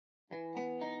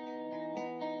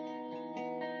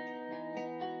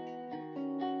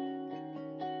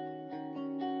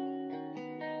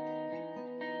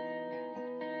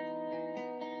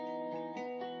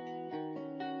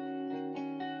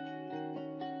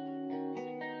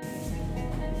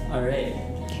All right.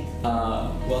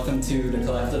 Welcome to the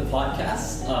COLLECT.IVE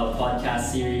podcast, a podcast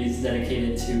series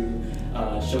dedicated to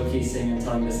showcasing and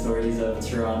telling the stories of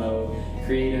Toronto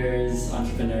creators,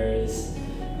 entrepreneurs,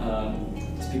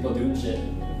 just people doing shit.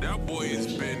 That boy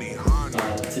is Benny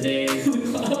Honda. Today,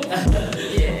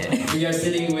 we are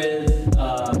sitting with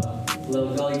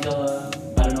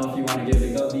lilgullykilla. I don't know if you want to give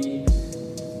the Gubby.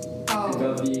 Oh, the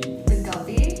Gubby. The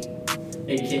Gubby?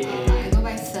 AKA. I go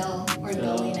by Phil or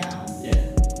Gully now. Yeah,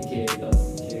 AKA Phil,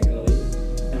 AKA Gully.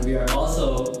 And we are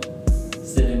also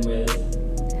sitting with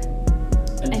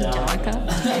Angelica.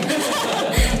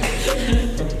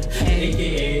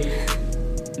 AKA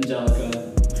Angelica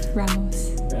Ramos.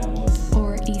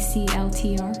 Or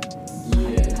ECLTR.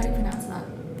 Yeah. How do you pronounce that?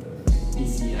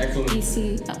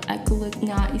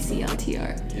 Not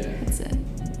ECLTR. Yeah. That's it.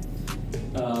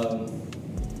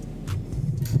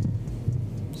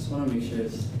 Just want to make sure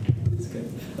it's good.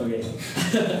 Okay.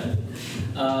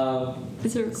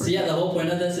 Is it recording? So yeah, the whole point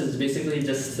of this is basically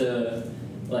just to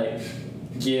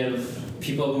give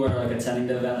people who are attending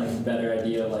the event a better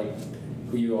idea of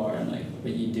who you are and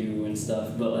what you do and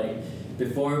stuff. But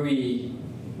before we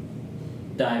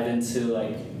dive into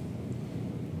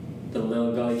the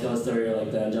lilgullykilla story or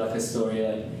the Angelica story,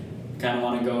 kind of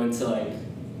want to go into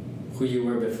who you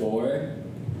were before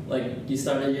you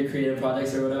started your creative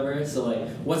projects or whatever. So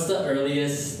what's the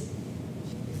earliest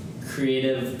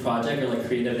creative project or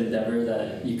creative endeavor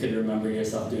that you could remember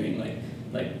yourself doing,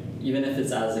 even if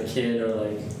it's as a kid or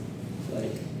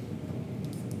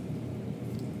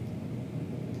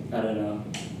I don't know.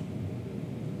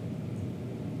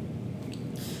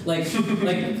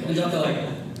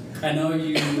 Angelica, I know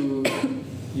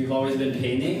you've always been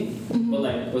painting, Mm-hmm.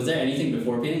 but was there anything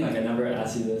before painting? I never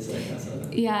asked you this.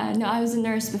 Yeah, no, I was a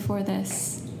nurse before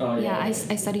this. Oh yeah. I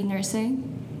studied nursing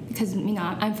because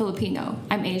I'm Filipino,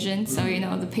 I'm Asian, so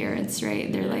the parents, right?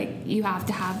 They're you have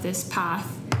to have this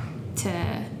path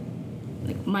to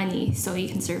money so you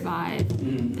can survive,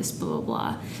 this blah blah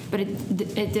blah. But it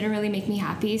didn't really make me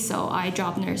happy, so I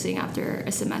dropped nursing after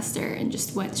a semester and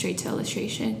just went straight to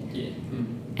illustration. Yeah.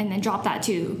 And then dropped that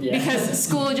too because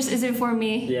school just isn't for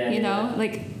me.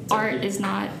 Art is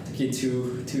not. Took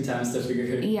you two times to figure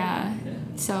it out. Yeah.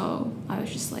 So I was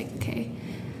just okay.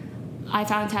 I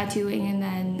found tattooing and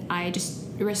then I just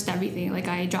risked everything.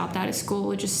 I dropped out of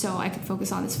school just so I could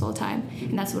focus on this full time,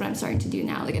 and that's what I'm starting to do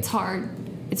now. It's hard.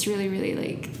 It's really,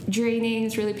 really draining.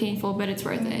 It's really painful, but it's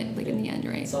worth it. In the end,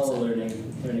 right? It's all a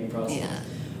learning process. Yeah.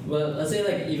 Well, let's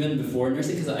say even before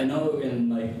nursing, because I know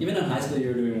in even in high school you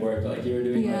were doing work. You were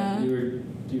doing I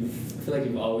feel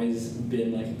you've always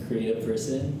been a creative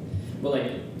person. But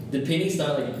did painting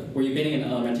start were you painting in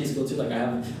elementary school too?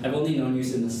 I've only known you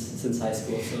since high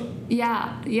school, so.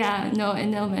 Yeah. No,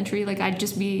 in elementary, I'd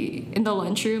just be in the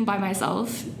lunchroom by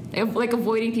myself,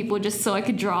 avoiding people just so I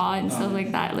could draw and stuff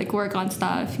like that, work on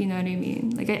stuff. You know what I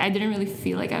mean? I didn't really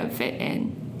feel I would fit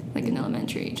in in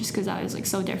elementary just because I was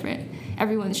so different.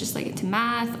 Everyone's just into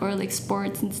math or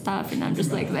sports and stuff, and I'm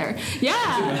just there.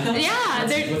 Yeah.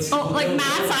 They're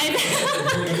math, science.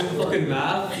 Fucking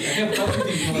math.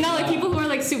 No, people who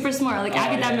are super smart,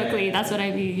 academically. Yeah. That's what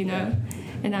I mean,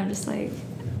 And I'm just I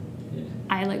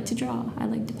like to draw. I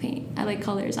like to paint. I like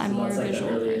colors. I'm more a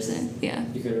visual person. Yeah.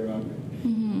 You could remember.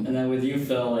 Mm-hmm. And then with you,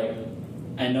 Phil,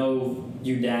 I know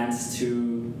you danced to.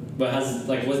 But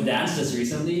was dance just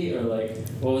recently, or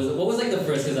what was the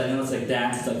first? Because I know it's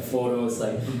dance, photos,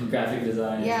 graphic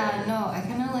design. Yeah, no, I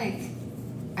kind of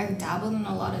I've dabbled in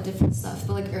a lot of different stuff,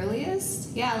 but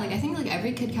earliest, I think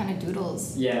every kid kind of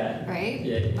doodles. Yeah. Right.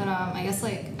 Yeah. But I guess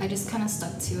I just kind of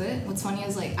stuck to it. What's funny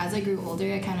is as I grew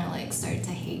older, I kind of started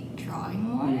to hate drawing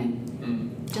more.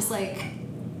 Just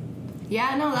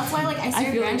yeah, no, that's why I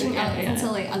started branching out into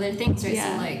other things, right?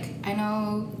 Yeah. So I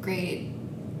know grade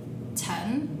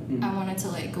 10. I wanted to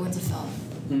go into film,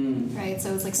 right?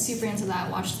 So I was super into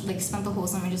that. Spent the whole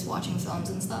summer just watching films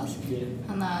and stuff,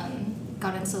 and then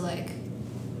got into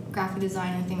graphic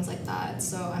design and things like that.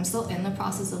 So I'm still in the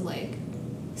process of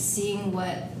seeing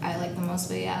what I like the most.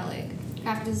 But yeah,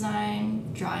 graphic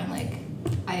design, drawing.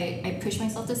 I push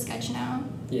myself to sketch now.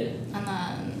 Yeah. And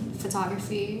then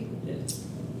photography. Yeah.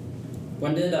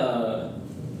 When did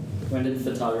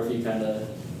photography kind of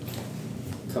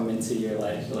come into your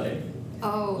life?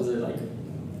 Was it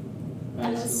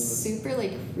that was super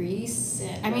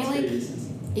recent. I mean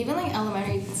recent. Even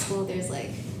elementary school, there's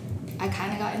I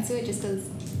kind of got into it just because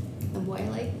the boy I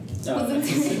like was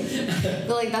into it.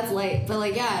 But that's light.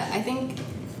 But yeah, I think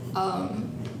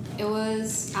it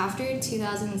was after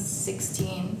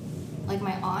 2016.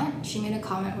 My aunt, she made a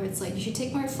comment where it's you should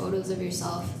take more photos of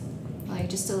yourself like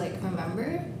just to like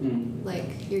remember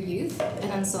like your youth. And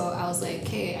then so I was like,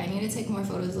 okay, I need to take more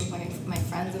photos of my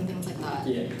friends and things like that.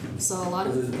 Yeah. So a lot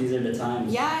of these are the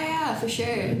times. yeah, for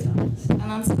sure. These are the times. And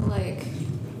then so like,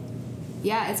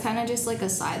 yeah, it's kind of just like a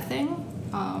side thing.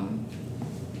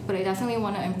 But I definitely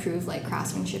want to improve like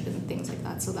craftsmanship and things like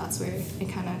that. So that's where it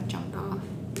kind of jumped off.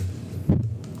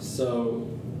 So,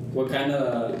 what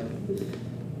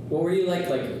were you like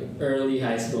early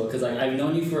high school? Cause like I've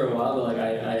known you for a while, but like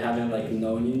I haven't like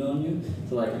known you.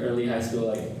 So like early high school,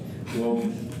 like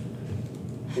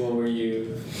what were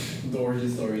you? The origin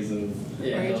stories of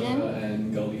Origin?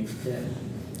 and Gully. Yeah.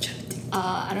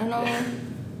 I don't know.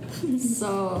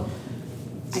 So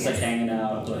Just like hanging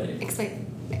out, like. it's like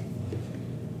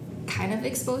kind of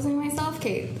exposing myself.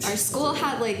 Okay, our school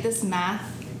had like this math,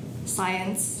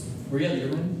 science. Were you at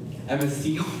Learman?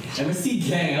 MSC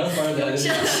gang, I was part of that.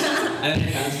 I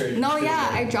didn't transfer. No, yeah,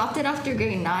 I dropped it after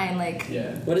grade 9. Like,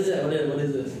 Yeah. What is it? What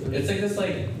is this? It's like this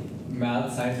like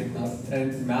math,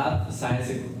 science,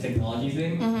 technology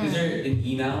thing. Mm-hmm. Is there an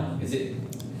E now? Is it?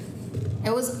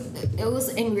 it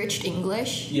was enriched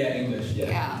English. Yeah, English. Yeah.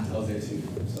 Yeah. I was there too.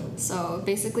 So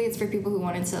basically, it's for people who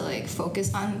wanted to like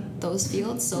focus on those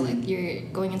fields. So like you're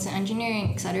going into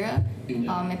engineering, etc.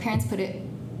 Yeah. My parents put it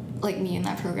like me in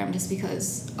that program just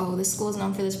because this school is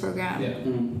known for this program. Yeah.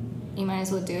 You might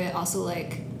as well do it. Also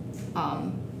like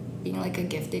being like a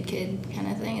gifted kid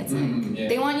kind of thing. It's like yeah.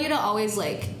 they want you to always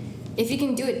like, if you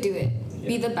can do it, do it. Yeah.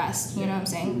 Be the best. You know what I'm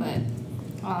saying? But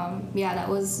yeah, that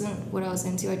wasn't what I was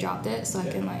into. I dropped it so I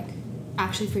can like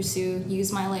actually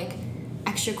use my like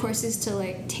extra courses to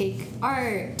like take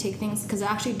art, take things, because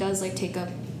it actually does like take up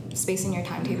space in your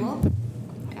timetable.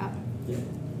 Yeah.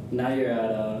 Now you're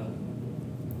at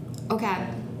Okay.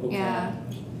 Yeah.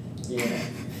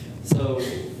 So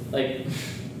like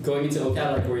going into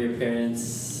OCAD, like were your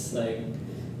parents like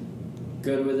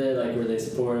good with it? Like were they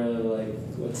supportive? Like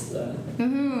what's the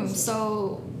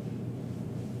So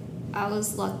I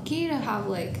was lucky to have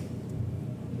like,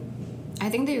 I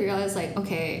think they realized like,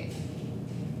 okay,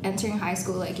 entering high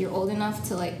school, like you're old enough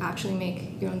to like actually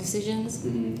make your own decisions.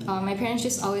 My parents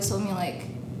just always told me like,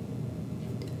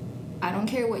 I don't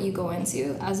care what you go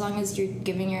into as long as you're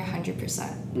giving your 100%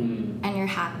 and you're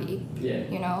happy. Yeah.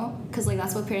 You know, because like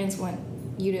that's what parents want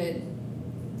you to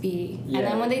be. Yeah. And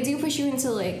then when they do push you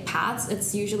into like paths,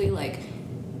 it's usually like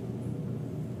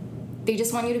they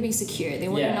just want you to be secure. They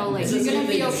want to know like you're gonna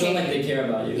be okay. It's not like they care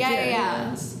about you.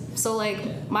 Yeah. So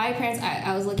like my parents,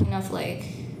 I was lucky enough like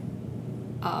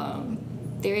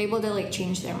they were able to like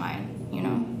change their mind, you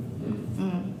know.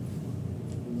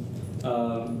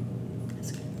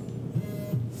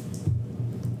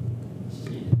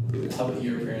 How about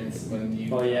your parents when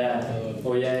you? Oh yeah.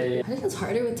 I think it's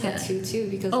harder with tattoo too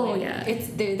because it's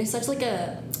they're such like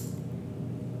a.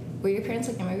 Were your parents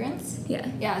like immigrants? Yeah.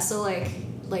 Yeah. So like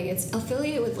it's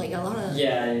affiliated with like a lot of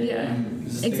Yeah.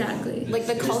 Exactly. like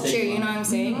the culture, you know what I'm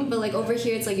saying? But like over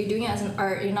here, it's like you're doing it as an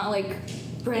art. You're not like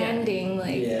branding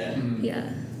like.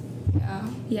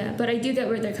 Yeah, but I do get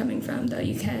where they're coming from, though.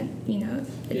 You can't,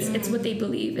 it's what they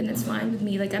believe, and it's fine with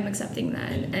me. Like, I'm accepting that,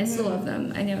 and I still love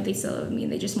them. I know they still love me,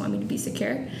 and they just want me to be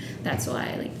secure. That's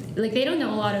why, like they don't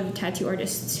know a lot of tattoo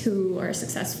artists who are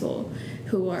successful,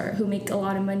 who make a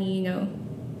lot of money,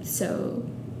 So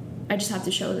I just have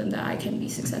to show them that I can be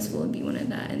successful and be one of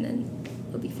that, and then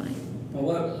it'll be fine.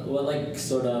 Well, what like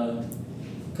sort of,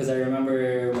 because I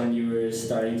remember when you were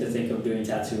starting to think of doing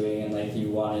tattooing and like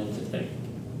you wanted to, like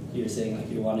you were saying like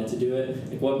you wanted to do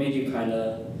it, like what made you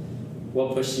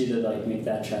what pushed you to like make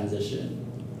that transition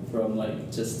from like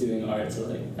just doing art to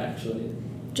like actually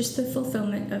just the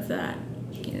fulfillment of that,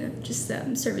 just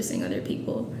servicing other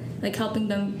people, like helping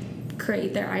them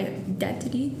create their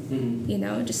identity,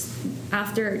 just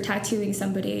after tattooing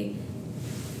somebody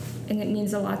and it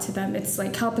means a lot to them, it's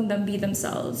like helping them be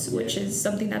themselves, which is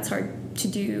something that's hard to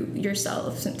do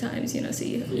yourself sometimes, so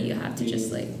you have to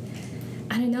just like,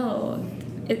 I don't know,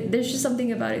 there's just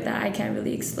something about it that I can't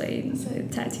really explain.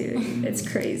 Tattooing, it's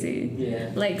crazy.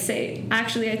 Yeah. Like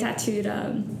actually I tattooed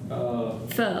Phil.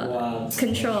 Wow.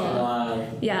 Control. Wow.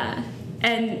 Yeah.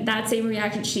 And that same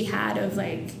reaction she had of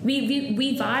like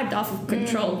we vibed off of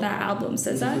Control, that album,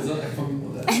 says that.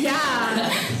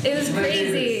 Yeah, it was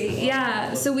crazy.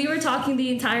 Yeah, so we were talking the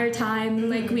entire time, and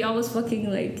like we almost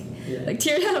fucking like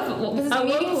teared up at one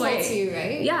point. To you,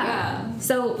 right? Yeah.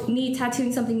 So me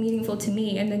tattooing something meaningful to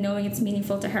me, and then knowing it's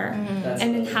meaningful to her,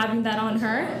 and then having that on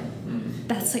her,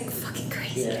 that's like fucking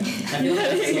crazy. Yeah, I feel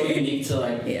like it's so unique to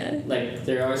like like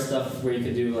there are stuff where you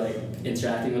could do like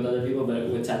interacting with other people, but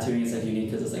with tattooing it's like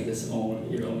unique because it's like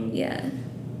your own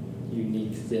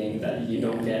unique thing that you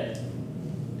don't get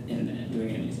in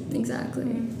doing anything. Exactly.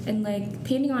 And like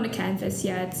painting on a canvas,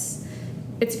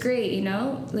 it's great, you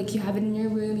know? Like you have it in your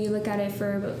room, you look at it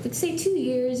for about, like, say 2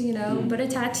 years, you know? But a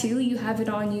tattoo, you have it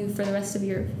on you for the rest of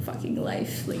your fucking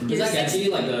life. Like, Does that get to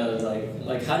you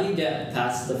like how do you get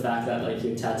past the fact that like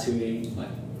you're tattooing like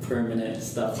permanent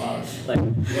stuff off? Like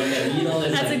when the needle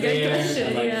is That's like a good there, question,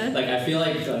 and, like, yeah. like I feel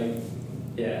like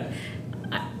yeah.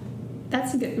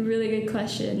 That's a really good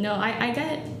question. No, I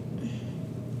get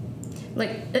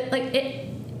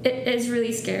it is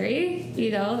really scary,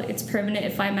 you know. It's permanent.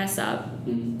 If I mess up,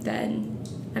 then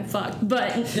I'm fucked.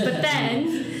 But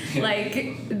then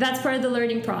like that's part of the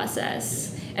learning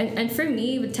process. And for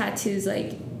me with tattoos,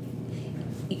 like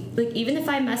even if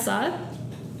I mess up,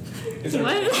 Is there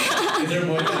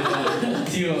more than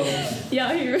Tio?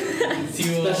 yeah, here.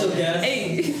 Tio. Special guest.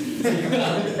 Hey.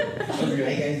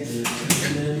 Hi guys.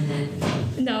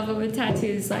 No, but with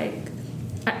tattoos, like,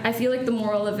 I feel like the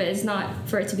moral of it is not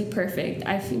for it to be perfect.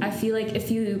 I feel like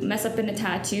if you mess up in a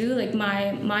tattoo, like,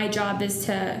 my job is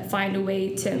to find a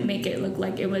way to make it look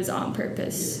like it was on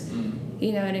purpose.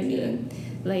 You know what I mean?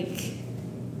 Like,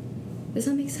 does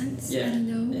that make sense? Yeah. I don't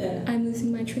know. Yeah. I'm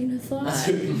losing my train of thought. That's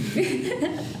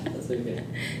okay.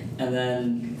 And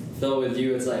then, Phil, with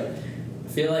you, it's like, I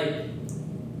feel like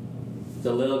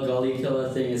the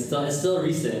lilgullykilla thing is still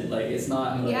recent. Like, it's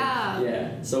not. Like,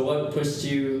 yeah. So what pushed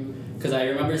you? Because I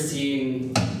remember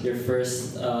seeing your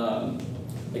first,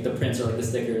 like the prints or like the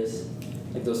stickers,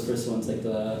 like those first ones, like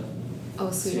the.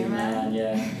 Oh, Superman.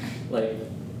 Yeah. Like,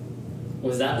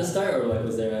 was that the start, or like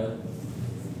was there a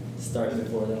start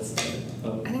before that started?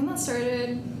 Oh. I think that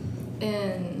started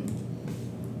in.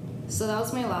 So that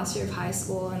was my last year of high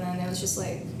school, and then it was just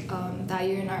like that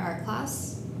year in our art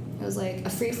class. It was like a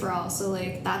free-for-all, so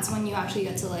like that's when you actually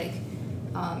get to like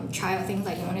try out things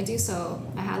that you want to do. So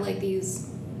I had like these,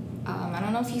 I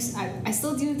don't know if you, I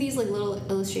still do these like little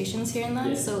illustrations here and then.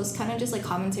 Yeah. So it was kind of just like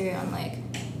commentary on like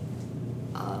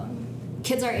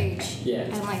kids our age,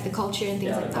 and like the culture and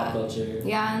things like pop that. Culture.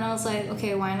 Yeah, and I was like,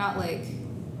 okay, why not like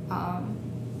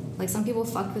some people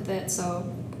fucked with it, so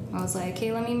I was like,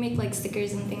 okay, let me make like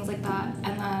stickers and things like that,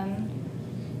 and then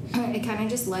it kind of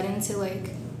just led into like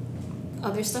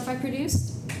other stuff I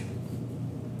produced.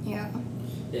 Yeah.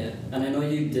 Yeah, and I know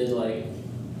you did like,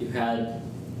 you had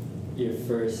your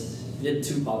first, you did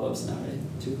 2 pop-ups now, right?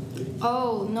 2, 3?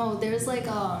 Oh no, there's like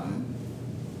I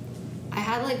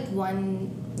had like one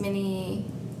mini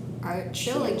art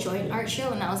show, like joint art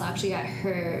show, and that was actually at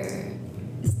her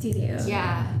Studio.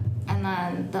 Yeah, and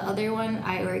then the other one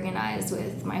I organized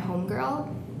with my homegirl,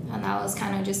 and that was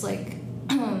kind of just like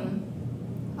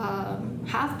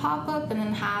half pop-up and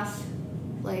then half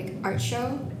like art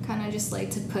show, kind of just like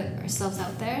to put ourselves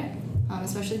out there,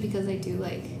 especially because I do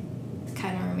like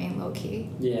kind of remain low-key.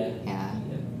 Yeah.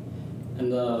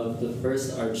 And the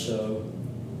first art show,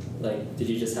 like, did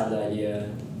you just have the idea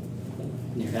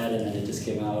in your head and then it just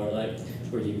came out, or like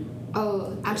were you?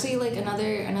 Oh, actually, like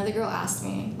another girl asked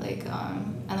me, like,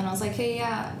 and then I was like, hey,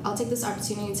 yeah, I'll take this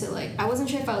opportunity to like, I wasn't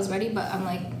sure if I was ready, but I'm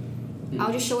like,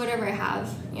 I'll just show whatever I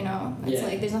have, you know. It's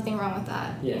like there's nothing wrong with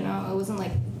that, you know. It wasn't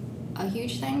like a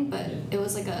huge thing, but it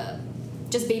was like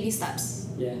just baby steps.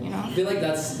 Yeah. You know. I feel like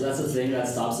that's the thing that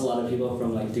stops a lot of people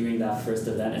from like doing that first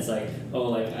event. It's like, oh,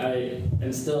 like I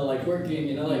am still like working,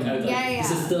 you know, like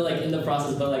this is still like in the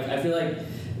process, but like I feel like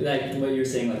what you're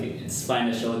saying, like it's fine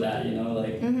to show that, you know,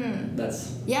 like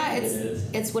that's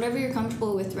it's whatever you're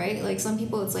comfortable with, right? Like some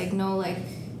people it's like, no, like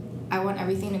I want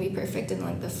everything to be perfect in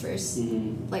like the first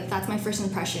like that's my first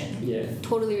impression. Yeah.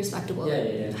 Totally respectable.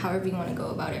 Yeah. However you want to go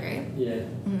about it, right? Yeah.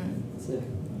 Sick.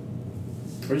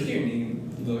 Where'd you get your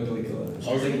name, lilgullykilla?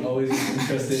 I was like always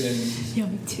interested in Yeah,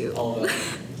 me too. all of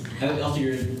that. And also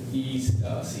your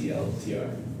ECLTR.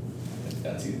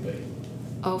 That's you, but.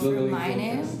 Oh, for my Lilgullykilla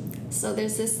name? first. So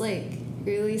there's this like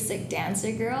really sick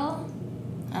dancer girl,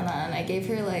 and then I gave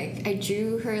her like, I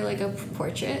drew her like a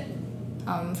portrait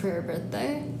for her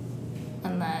birthday,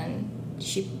 and then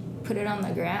she put it on the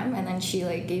gram, and then she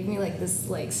like gave me like this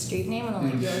like street name, and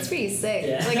I'm like, yo, it's pretty sick.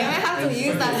 Yeah. Like I might have to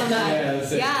use that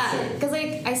sometime. Yeah, because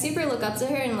like I super look up to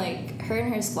her, and like her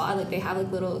and her squad, like they have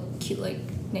like little cute like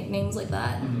nicknames like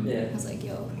that. Yeah. I was like,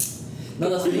 yo. No,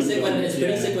 that's pretty sick. It's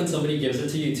pretty sick when somebody gives it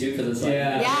to you too, because it's like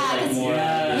Yeah, more.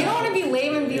 You don't want to be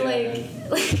lame and be like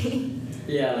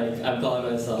Yeah, like I'm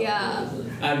calling myself. Yeah.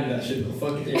 I did that shit, but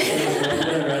fuck it.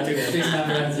 Whatever, I took it. Please not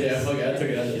Yeah, fuck it, I took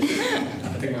it out of it.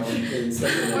 I took my one.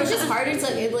 Or it's just harder to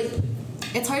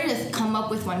it's harder to come up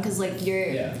with one because like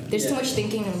there's too much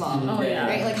thinking involved. Oh, yeah.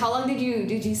 Right? Like how long did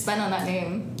you spend on that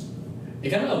name? It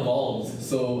kind of evolved.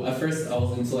 So at first I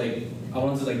was into like I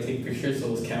wanted to like take pictures, so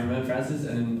it was cameraman Francis,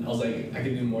 and then I was like, I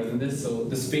could do more than this. So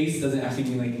the space doesn't actually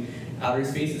mean like outer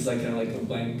space. It's like kind of like a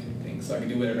blank thing, so I can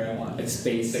do whatever I want. Like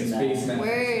space, like space man.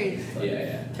 Word.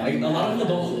 Yeah. Like, a lot of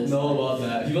people don't know about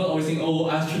that. People always think, oh,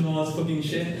 astronauts, fucking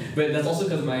shit. But that's also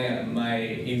because my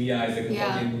AVI is like a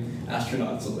fucking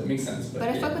astronaut, so it makes sense. But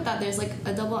I fuck with that. There's like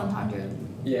a double entendre.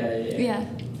 Yeah.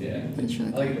 That's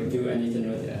really I like Or do anything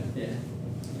with it. Yeah.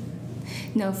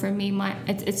 No, for me,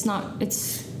 it's not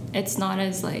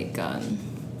as like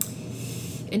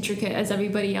intricate as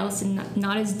everybody else and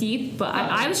not as deep. But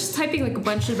I was just typing like a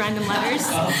bunch of random letters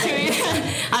to it.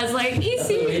 I was like,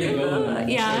 easy.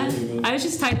 I was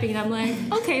just typing and I'm like,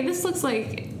 okay, this looks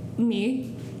like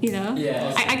me. You know?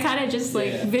 Yeah. I kind of just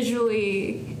like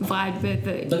visually vibe with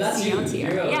the But that's you. ECLT.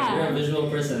 You're a visual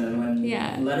person, and when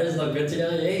letters look good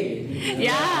together, hey.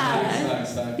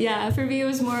 Yeah, for me it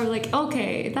was more like,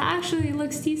 okay, that actually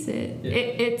looks decent. Yeah.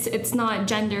 It's not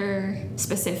gender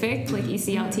specific like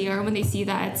ECLT, or when they see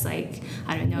that it's like,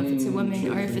 I don't know if it's a woman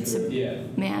or if it's a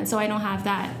man. So I don't have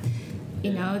that,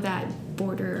 you know, that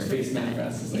border. Spaceman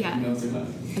Francis, like, knows enough.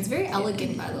 It's very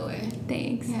elegant, by the way.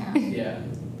 Thanks. Yeah. Yeah,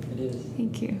 it is.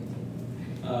 Thank you.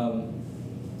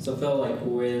 So I feel like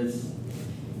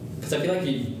because I feel like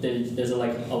there's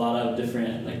like a lot of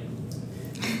different like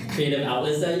creative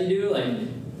outlets that you do,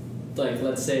 like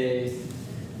let's say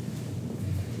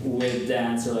with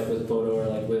dance or like with photo or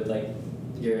like with like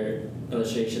your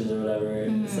illustrations or whatever.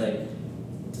 It's like,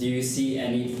 do you see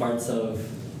any parts of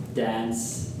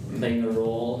dance playing a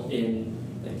role in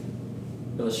like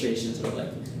illustrations or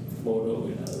like photo?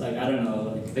 You know, like I don't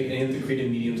know, like any of the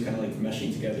creative mediums kind of like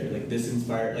meshing together, like this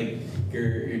inspired, like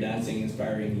your dancing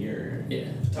inspiring your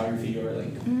photography, or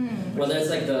like well, there's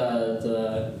like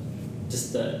the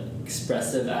just the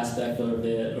expressive aspect of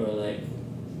it, or like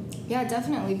yeah,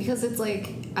 definitely, because it's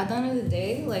like at the end of the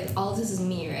day, like all of this is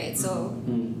me, right? So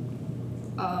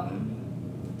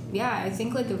I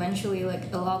think like eventually like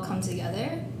it'll all come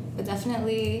together, but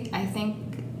definitely I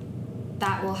think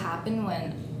that will happen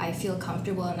when I feel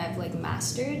comfortable and I've like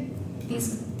mastered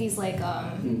these like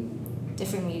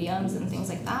different mediums and things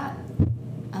like that,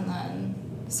 and then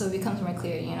so it becomes more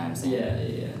clear, you know what I'm saying? Yeah.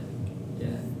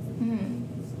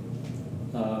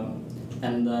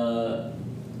 And the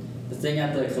thing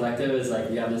at the collective is like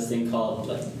we have this thing called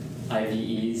like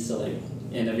IVEs, so like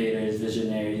innovators,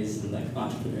 visionaries, and like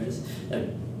entrepreneurs.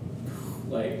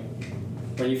 Like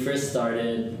when you first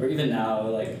started, or even now,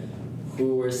 like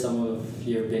who were some of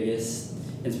your biggest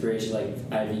inspiration, like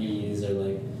IVEs or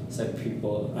like it's like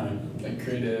people, I don't know, like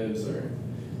creatives or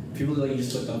people that like, you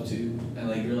just looked up to, and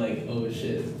like you're like, oh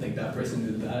shit, like that person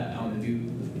did that, I want to do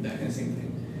that kind of same thing.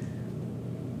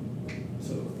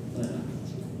 So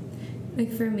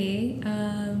like for me,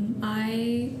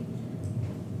 I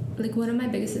like one of my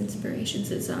biggest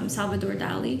inspirations is Salvador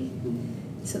Dali.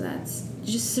 So that's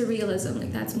just surrealism,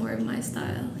 like that's more of my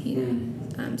style, you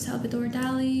know. Salvador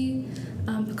Dali,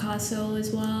 Picasso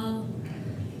as well.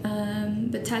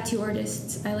 But tattoo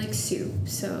artists, I like Soup,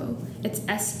 so it's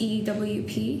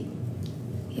SEWP.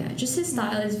 Yeah, just his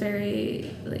style is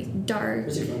very like dark.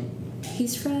 Where's he from?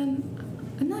 He's from,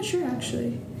 I'm not sure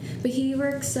actually, but he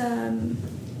works.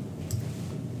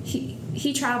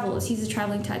 He travels. He's a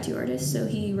traveling tattoo artist, so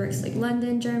he works like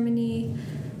London, Germany,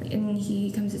 and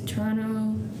he comes to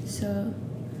Toronto. So,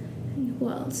 and who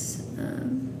else?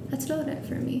 That's about it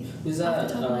for me. Who's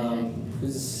that?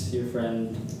 Who's your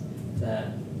friend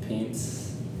that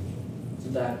paints?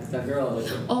 That girl.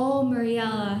 Oh,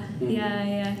 Mariella.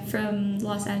 Yeah, from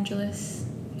Los Angeles.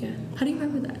 Yeah. How do you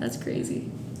remember that? That's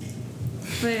crazy.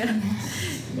 But yeah,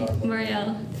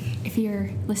 Marielle. If you're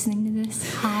listening to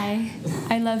this, hi.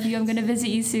 I love you. I'm gonna visit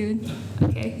you soon.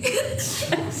 Okay.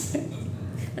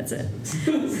 That's it.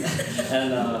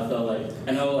 And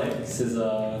I know like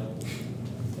SZA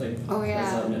like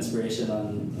has some inspiration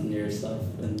on your stuff,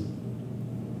 and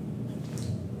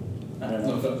I don't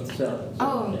know.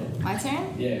 Oh, my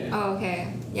turn? Yeah. Oh,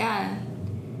 okay. Yeah.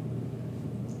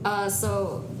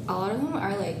 So a lot of them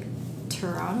are like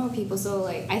Toronto people, so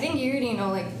like I think you already know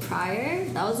like Prior.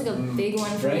 That was like a big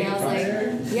one for me. I was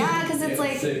Prior? like, yeah, because it's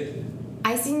like sick.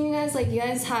 I seen you guys like you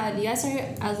guys started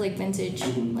as like vintage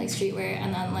like streetwear,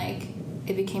 and then like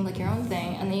it became like your own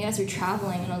thing, and then you guys were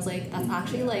traveling, and I was like, that's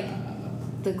actually like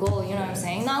the goal, you know what I'm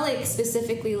saying? Not like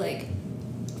specifically like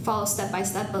follow step by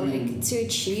step, but like to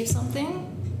achieve something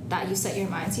that you set your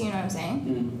mind to, you know what I'm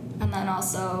saying? And then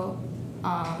also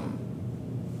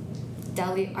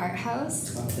Delhi Art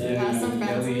House. You have some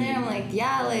friends in there. I'm like,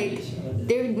 yeah, like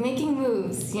they're making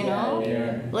moves, you know?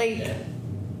 Yeah. Like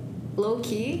low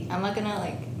key, I'm not gonna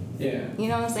like Yeah. You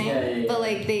know what I'm saying? Yeah. But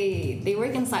like they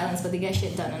work in silence, but they get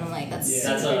shit done, and I'm like, that's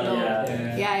Yeah. super dope.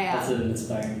 Yeah. That's an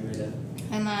inspiring way to.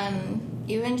 And then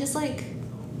even just like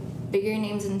bigger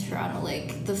names in Toronto,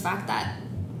 like the fact that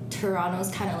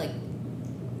Toronto's kind of like,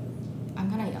 I'm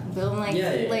kind of young, but I'm like,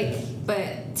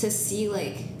 but to see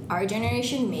like our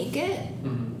generation make it,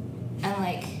 and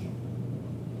like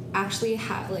actually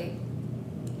have like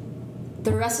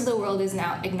the rest of the world is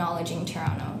now acknowledging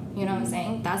Toronto. You know what I'm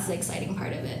saying? That's the exciting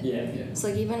part of it. Yeah. So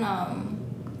like even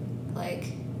like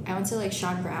I went to like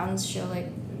Sean Brown's show, like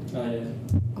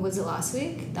was it last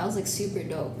week? That was like super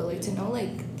dope. But like to know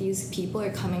like these people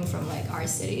are coming from like our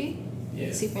city,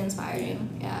 super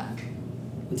inspiring. Yeah.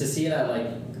 And to see it at like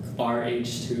our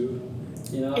age too.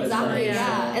 You know, exactly.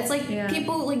 It's like, it's like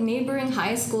people like neighboring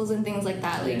high schools and things like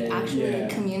that, like actually like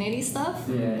community stuff.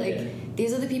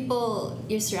 These are the people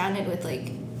you're surrounded with,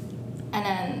 like, and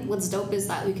then what's dope is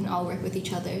that we can all work with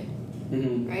each other,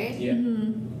 right? Yeah.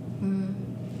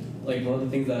 Like one of the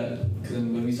things that, because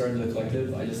when we started the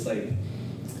collective,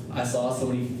 I saw so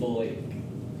many people like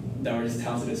that were just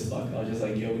talented as fuck. I was just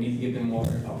like, yo, we need to give them more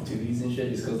opportunities and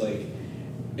shit, just because like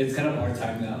it's kind of our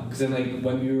time now. Because then like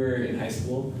when we were in high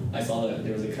school, I saw that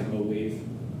there was like kind of a wave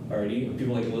already of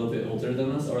people like a little bit older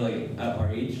than us or like at our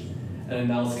age, and then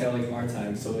now it's kind of like our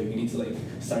time. So like we need to like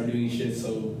start doing shit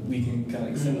so we can kind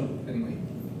of like set up and like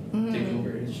take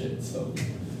over and shit. So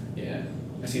yeah,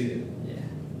 I see it. Yeah.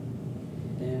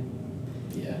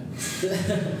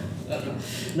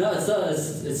 No, it's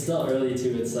still early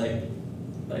too. It's like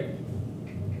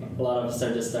a lot of us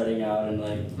are just starting out and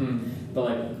like, but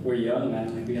like we're young,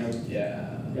 man. Like we have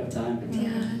time.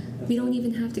 Yeah, we don't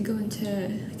even have to go into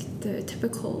like the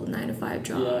typical 9-to-5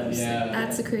 jobs.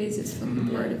 That's the craziest fucking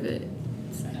part of it.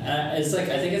 It's like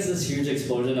I think it's this huge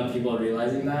explosion of people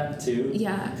realizing that too.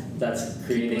 Yeah. That's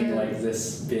creating like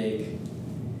this big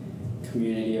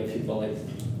community of people like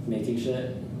making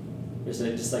shit. Or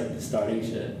just like starting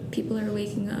shit. People are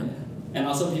waking up. Yeah. And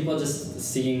also people just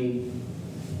seeing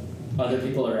other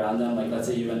people around them. Like let's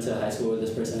say you went to high school with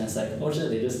this person and it's like, oh shit,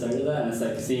 they just started that, and it's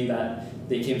like seeing that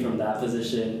they came from that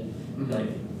position, like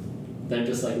they're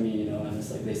just like me, you know, and it's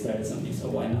like they started something, so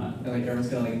why not? And like everyone's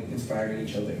kind of like inspiring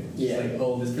each other. Yeah. It's like,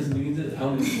 oh, this person needs it, I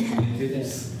want to do it.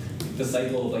 It's the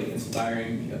cycle of like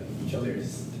inspiring each other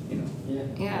is, you know.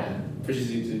 Yeah.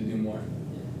 Pushes you to do more.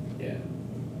 Yeah.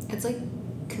 It's like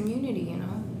community, you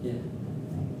know? Yeah.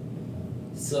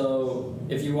 So,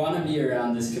 if you want to be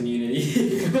around this community,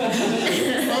 if you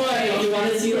want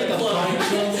to see like a part,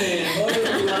 or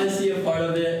if you want to see a part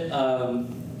of it,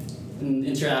 and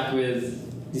interact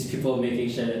with these people making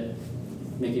shit,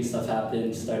 making stuff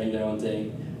happen, starting their own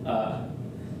thing,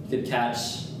 you could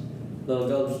catch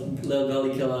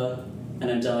lilgullykilla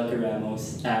and Angelica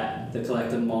Ramos at the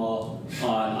Collective Mall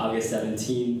on August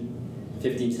 17,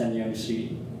 1510 Yonge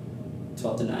Street,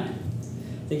 12 to 9.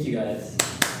 Thank you guys.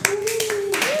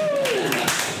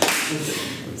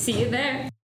 See you there.